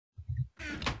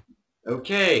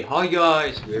Okay, hi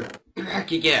guys, we're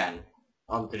back again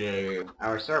onto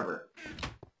our server.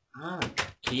 Ah,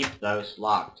 keep those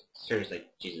locked. Seriously,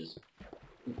 Jesus.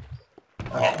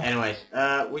 Okay, anyways,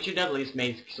 we should at least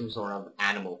make some sort of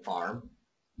animal farm.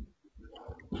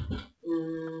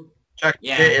 Chucky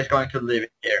Yeah. is going to live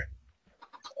here.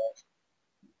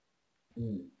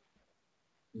 Mm,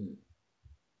 mm.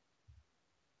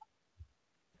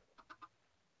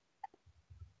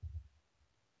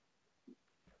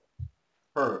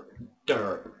 Per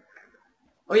DERP.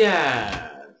 Oh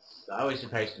yeah! I was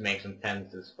supposed to make some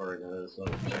fences for this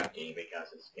little Chucky because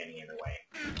it's getting in the way.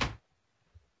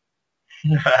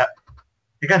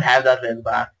 You can have that little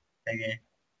back again.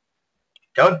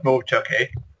 Don't move, Chucky.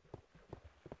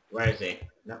 Where is he?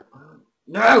 No,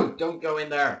 no! Don't go in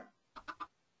there!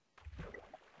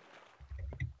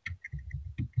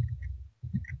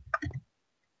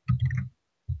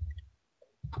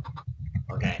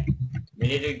 Okay. We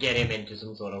need to get him into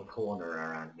some sort of corner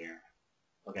around here.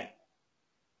 Okay.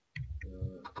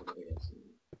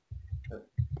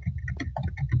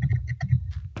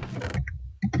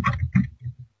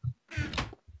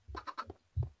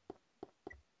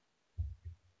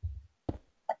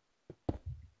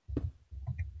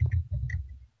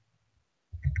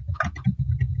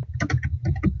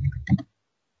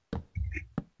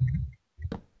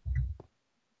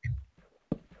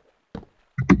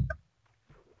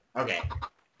 Okay.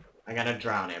 I gotta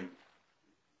drown him.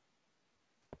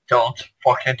 Don't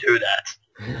fucking do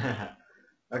that.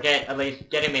 Okay, at least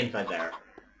get him inside there.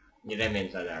 Get him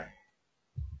inside there.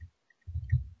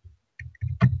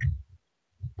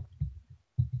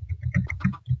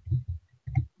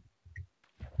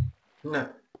 No.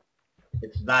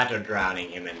 It's that or drowning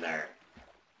him in there.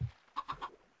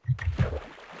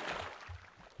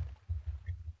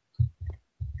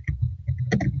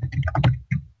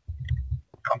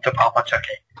 Come to Papa,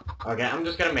 Chucky. Okay, I'm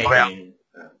just gonna make Oh, yeah. it...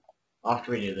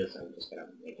 after we do this, I'm just gonna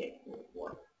make it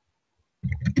work.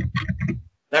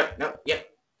 There, no, yep.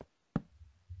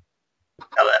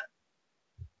 Hello.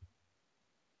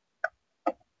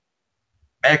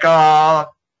 Make a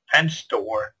fence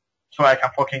door so I can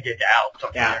fucking get out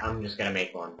of Yeah, here. I'm just gonna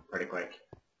make one pretty quick.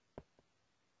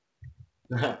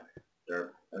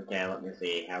 Sure. Okay, let me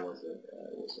see. How was it?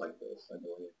 It was like this, I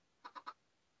believe.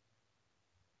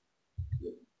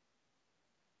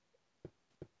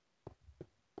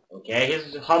 Okay,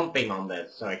 he's humping on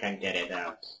this, so I can't get it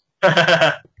out.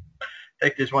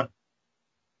 Take this one.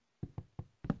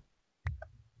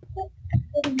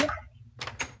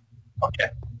 Okay.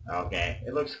 Okay,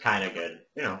 it looks kind of good,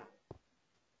 you know.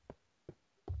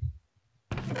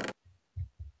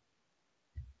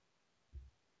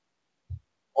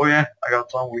 Oh yeah, I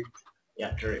got some wheat.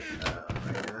 Yeah, true.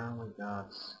 Right now we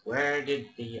got... Where did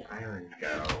the iron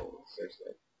go?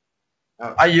 Seriously.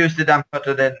 Oh, I used it and put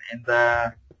it in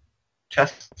the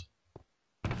chest.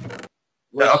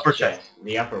 which upper chest? chest.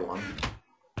 The upper one.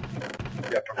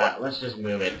 The upper one. Let's just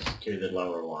move it to the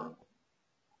lower one.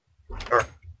 Sure.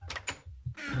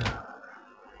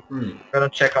 Hmm. Gonna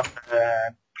check on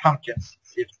the pumpkins,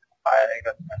 see if I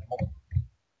got any more.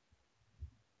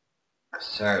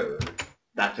 So,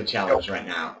 that's a challenge right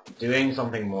now. Doing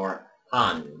something more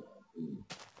fun.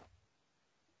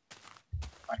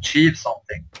 Achieve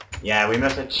something. Yeah, we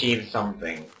must achieve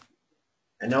something.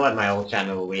 I know at my old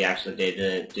channel we actually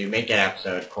did make an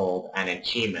episode called An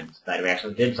Achievement, that we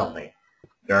actually did something.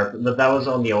 But that was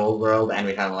on the old world, and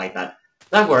we found like that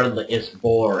world is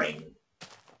boring.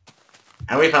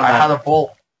 And we found I that... had a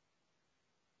ball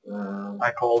Um,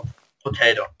 I called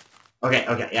potato. okay,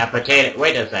 yeah, potato.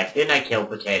 Wait a sec, didn't I kill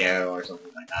potato or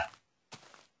something like that?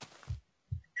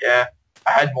 Yeah,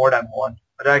 I had more than one,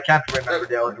 but I can't remember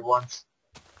the other ones.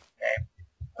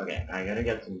 Okay, I gotta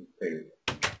get some food.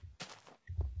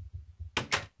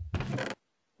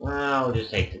 Well, I'll just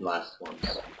take the last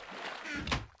ones.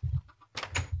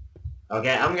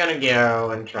 Okay, I'm gonna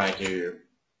go and try to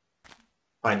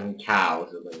find some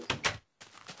cows at least.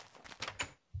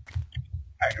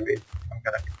 I agree. I'm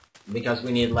gonna. Because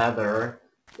we need leather,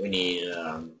 we need,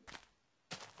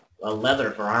 well,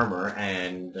 leather for armor,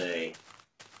 and,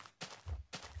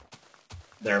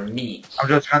 their meat I'm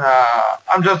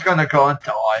just gonna go and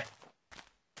die.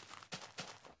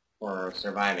 for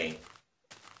surviving.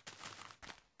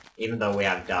 Even though we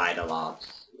have died a lot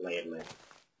lately.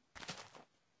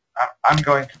 I'm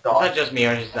going to Is die. that just me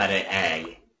or is that an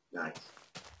egg? Nice.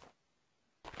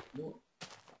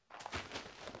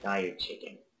 Die, you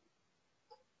chicken.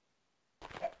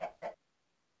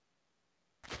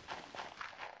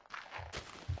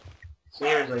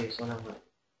 Seriously, son of a...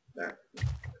 There.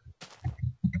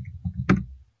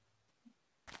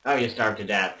 Oh, you starved to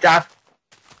death. That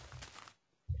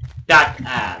That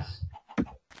ass.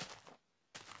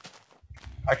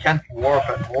 I can't warp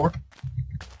anymore.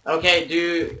 Okay,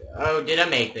 did I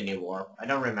make the new warp? I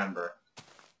don't remember.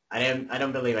 I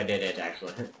don't believe I did it,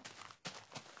 actually.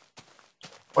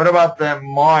 What about the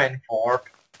mine warp?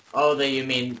 Oh, you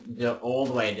mean the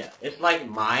old way? It's like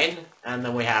mine, and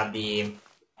then we have the,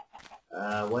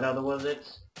 what other was it?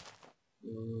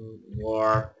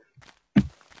 Warp.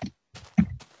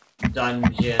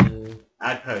 Dungeon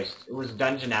outpost. It was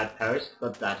dungeon outpost,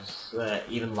 but that's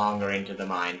even longer into the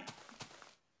mine.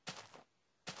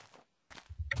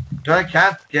 I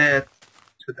can't get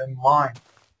to the mine.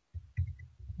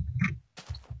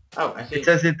 Oh, I see. It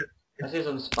says it. I see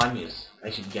some sponges.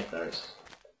 I should get those.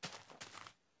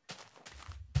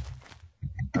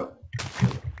 Oh.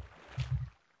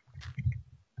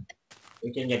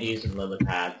 We can get use of lily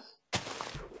pads.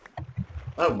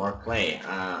 Oh, more clay.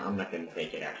 I'm not gonna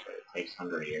take it actually. It takes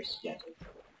 100 years to get it.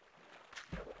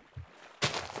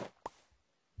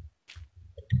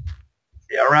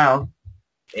 See around.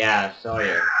 Yeah, I saw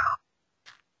you.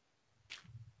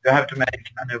 You have to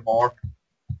make a new warp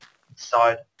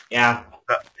inside. Yeah.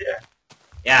 Yeah.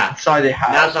 Yeah. Inside the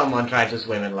house. Now someone tried to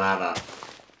swim in lava.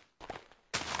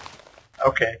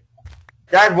 Okay.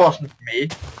 That wasn't me.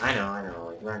 I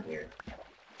know. It's right here.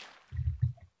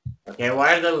 Okay,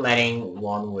 why are they letting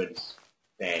one wood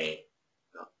stay?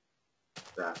 No.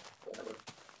 Crap. Whatever.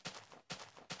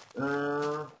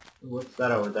 What's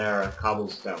that over there? A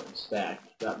cobblestone stack.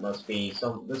 That must be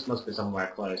this must be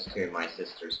somewhere close to my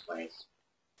sister's place.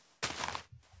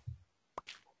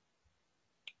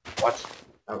 What?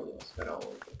 Oh yes, that always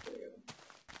is there.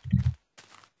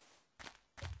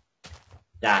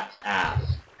 That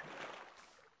ass.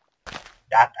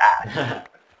 That ass.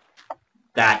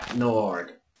 That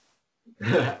Nord.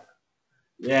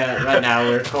 Yeah, right now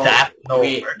we're called.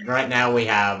 Right now we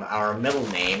have our middle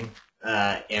name.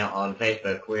 On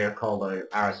Facebook, we are called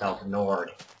ourselves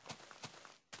Nord.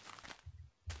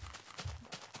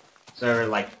 So we're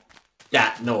like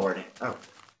that Nord. Oh,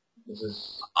 this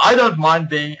is. I don't mind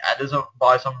being added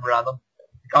by some random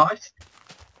guys.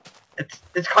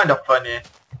 It's kind of funny.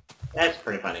 That's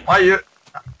pretty funny.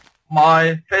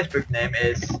 My Facebook name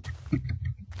is.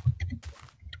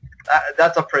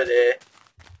 That's a pretty.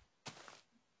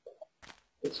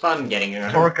 It's fun getting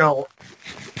around. Torkel.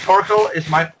 Torkel is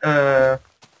my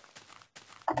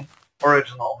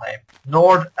original name.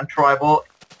 Nord and Tribal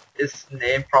is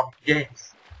named from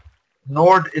games.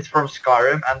 Nord is from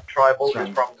Skyrim and Tribal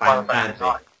is from Final Fantasy.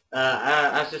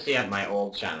 As you see at my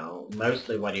old channel,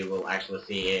 mostly what you will actually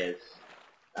see is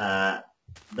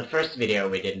the first video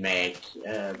we did make,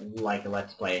 like a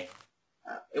Let's Play.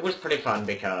 It was pretty fun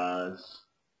because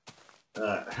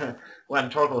when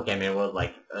Torkel came in, it was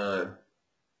like,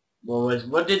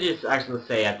 what did you actually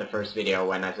say at the first video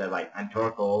when I said like, I'm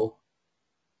Torkel?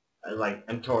 I was like,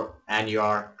 and you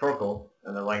are Torkel,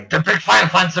 and they're like, The big Final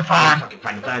Fantasy fan! fucking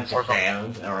Final Fantasy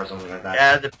fan, or something like that.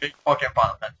 Yeah, the big fucking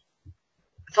Final Fantasy.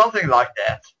 Something like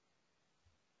that.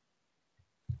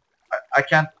 I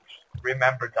can't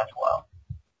remember that well.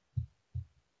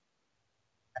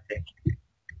 I think.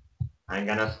 I'm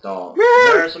gonna stall. Woo!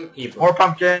 There are some people. More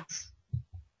pumpkins!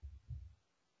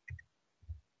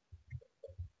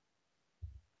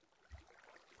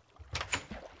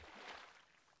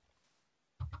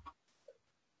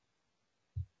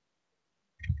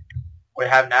 We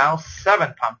have now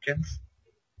 7 pumpkins.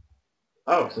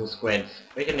 Oh, some squids.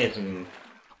 We can need some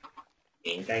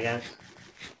ink, I guess.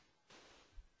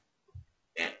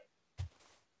 Yeah.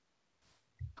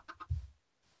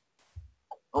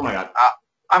 Oh my god.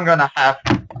 I'm gonna have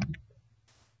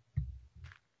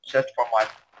just for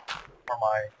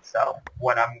myself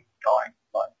when I'm going,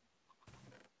 but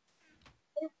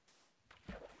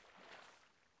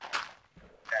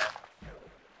yeah.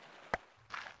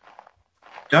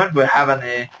 Don't we have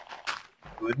any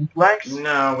wooden planks?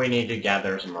 No, we need to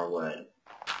gather some more wood.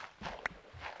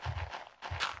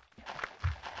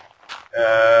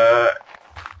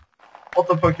 What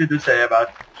the fuck did you say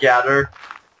about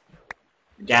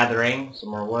Gathering some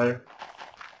more wood.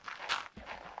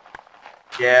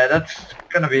 Yeah, that's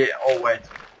gonna be always.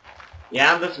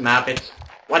 Yeah, on this map it's...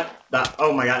 What the...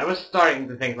 Oh my god, I was starting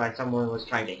to think like someone was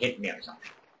trying to hit me or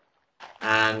something.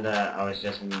 And I was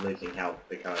just losing health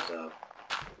because of...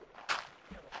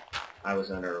 I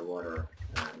was underwater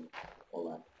and all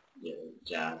that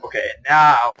jazz. Okay,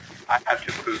 now I have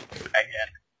to poop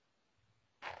again.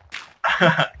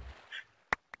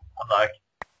 I'm like,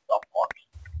 stop watching.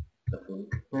 The food.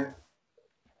 Yeah.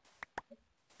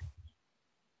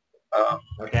 Um,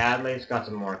 Okay, I at least got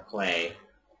some more clay.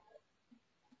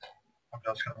 I'm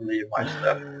just gonna leave my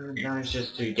stuff. Now it's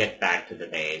just to get back to the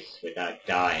base without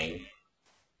dying.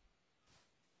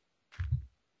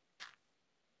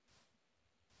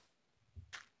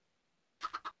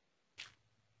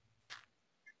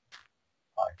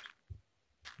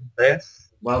 This.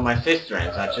 Well, my sister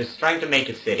and such is trying to make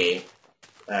a city,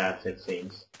 as it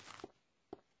seems.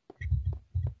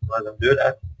 Let them do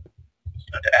that. It's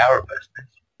not our business.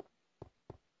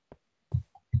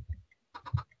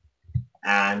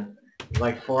 And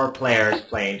like 4 players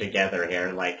playing together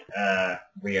here, like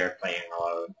we are playing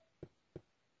alone.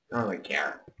 I don't really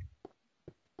care.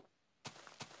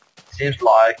 Seems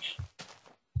like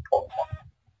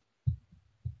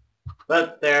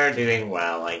But they're doing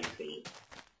well, I see.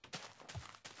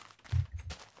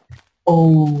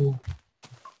 oh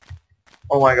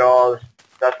my god,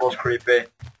 that was creepy.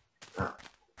 Oh.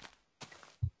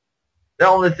 The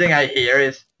only thing I hear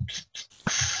is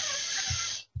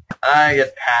I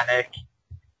get panic.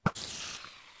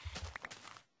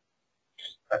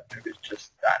 That maybe it's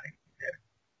just standing here.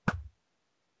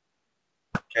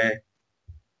 Okay.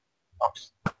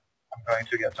 Oops. I'm going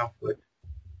to get some food.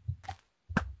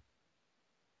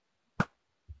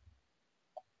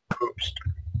 Oops.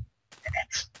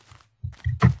 Minutes.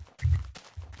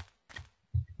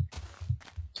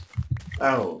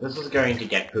 Oh, this is going to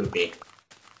get poopy.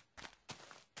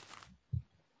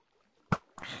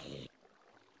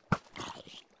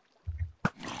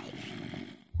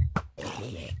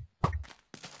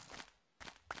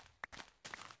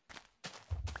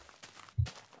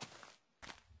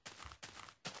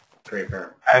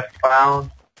 Creeper. I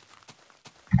found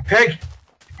pig.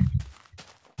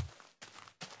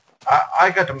 I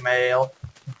got a mail.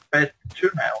 But 2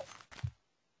 mails.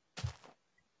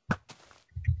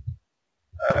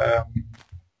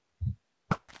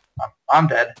 I'm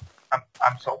dead.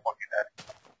 I'm so fucking dead.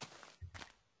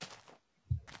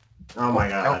 Oh my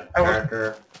god, No,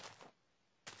 character.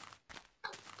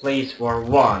 Please, for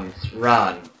once,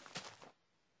 run.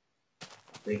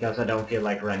 Because I don't feel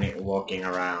like walking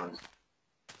around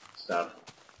stuff.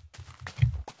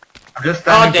 I'm just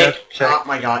Oh, standing dick! there to check. Oh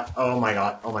my god, oh my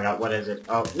god, oh my god, what is it?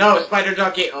 Oh, no, spider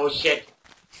jockey! Oh shit!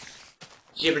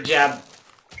 Jibber jab.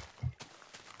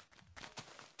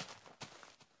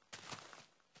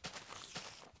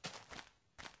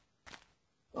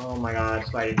 Oh my god,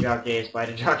 spider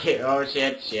jockey, oh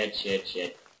shit, shit, shit,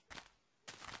 shit.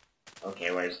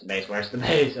 Okay, where's the base, where's the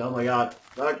base? Oh my god,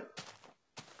 fuck.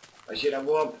 I should have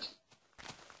whooped.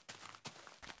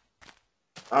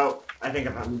 Oh, I think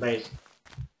I found the base.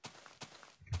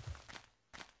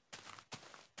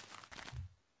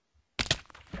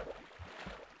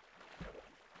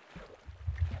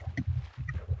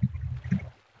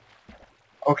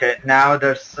 Okay, now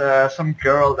there's some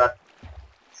girl that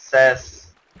says,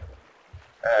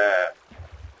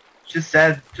 she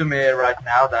said to me right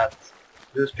now that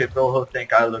those people who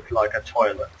think I look like a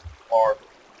toilet or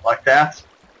like that,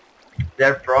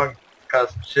 they're wrong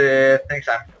because she thinks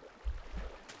I'm,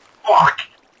 fuck!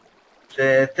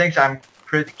 She thinks I'm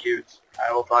pretty cute.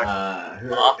 I was like,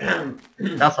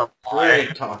 that's a Who are you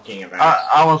lie. talking about?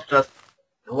 I was just,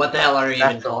 What the hell are you even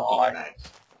That's a talking lie. about?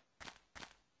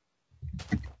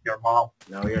 your mom.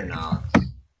 No, you're not.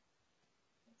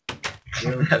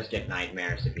 You'll just get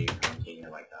nightmares if you continue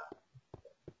like that.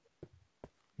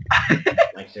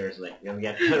 Like seriously, you'll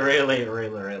get really, really,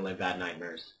 really bad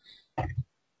nightmares.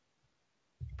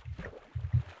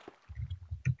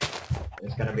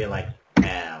 It's gonna be like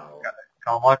hell.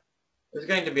 Come on. It's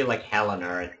going to be like hell on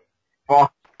earth.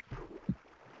 Fuck.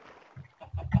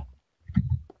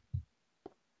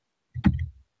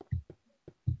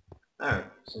 Oh,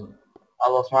 so I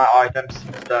lost my items,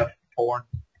 the porn.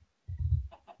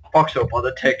 Fuck so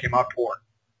bother taking my porn.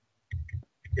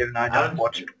 Even I don't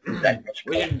watch that much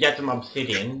we porn. should get some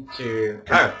obsidian to...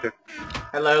 Oh!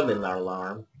 Hello, little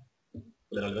alarm.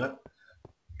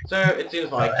 So, it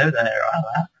seems like... Hello there,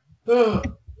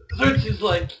 So it seems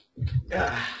like...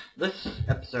 this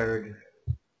episode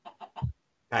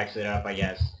packs it up, I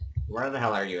guess. Where the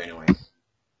hell are you anyways?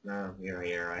 No, you're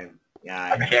here.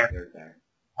 I'm here. You're there.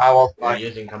 I was You're like,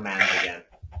 using commands again.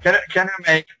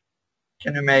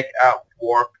 can you make a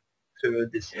warp to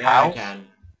this Yeah, house I can.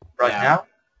 right Yeah. now?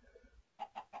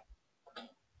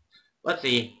 Let's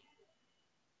see.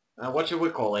 What should we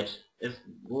call it?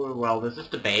 Well, this is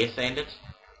the base, ain't it?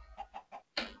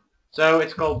 So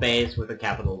it's called base with a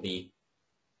capital B.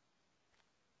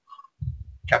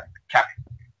 Cap.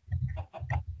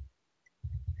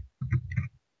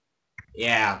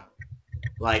 Yeah.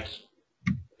 Like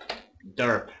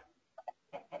DERP.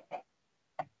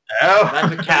 Oh.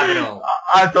 That's a capital.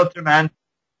 I thought you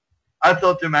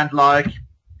meant like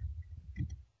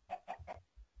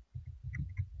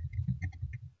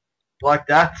Like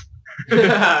that.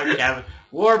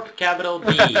 Warp capital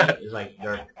D is like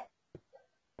derp.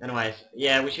 Anyways,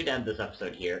 yeah, we should end this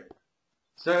episode here.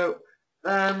 So,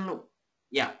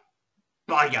 yeah.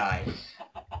 Bye, guys.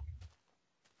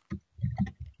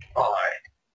 Bye.